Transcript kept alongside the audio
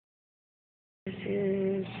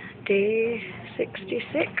is day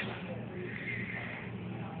 66.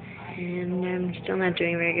 And I'm still not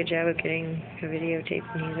doing a very good job of getting a videotape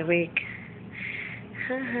when he's awake.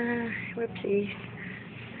 Haha, whoopsies.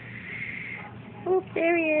 Oh,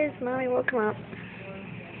 there he is. Mommy woke him up.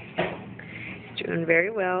 He's doing very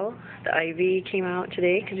well. The IV came out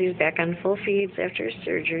today because he's back on full feeds after his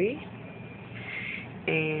surgery.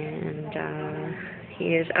 And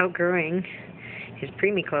he is outgrowing his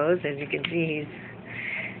preemie clothes. As you can see,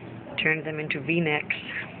 he's turned them into V-necks.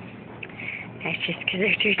 That's just because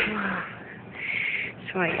they're too small.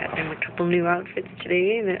 So I got him a couple new outfits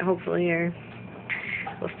today that hopefully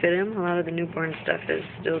will fit him. A lot of the newborn stuff is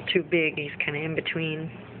still too big. He's kind of in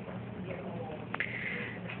between.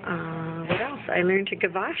 What else? I learned to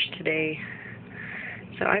gavache today.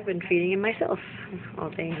 So I've been feeding him myself all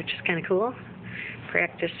day, which is kind of cool.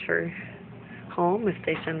 Practice for home if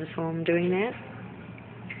they send us home doing that.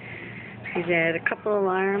 He's had a couple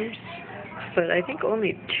alarms, but I think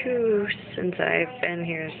only 2 since I've been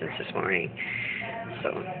here since this morning. So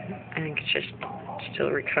I think it's just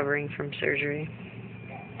still recovering from surgery.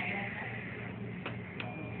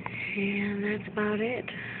 And that's about it.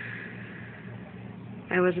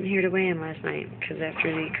 I wasn't here to weigh him last night because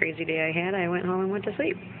after the crazy day I had, I went home and went to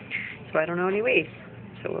sleep. So I don't know what he weighs.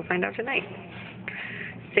 So we'll find out tonight.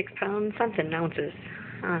 6 pounds something ounces.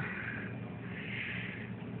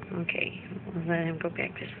 Okay, we'll let him go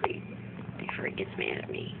back to sleep before he gets mad at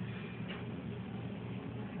me.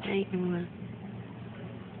 Night, Noah.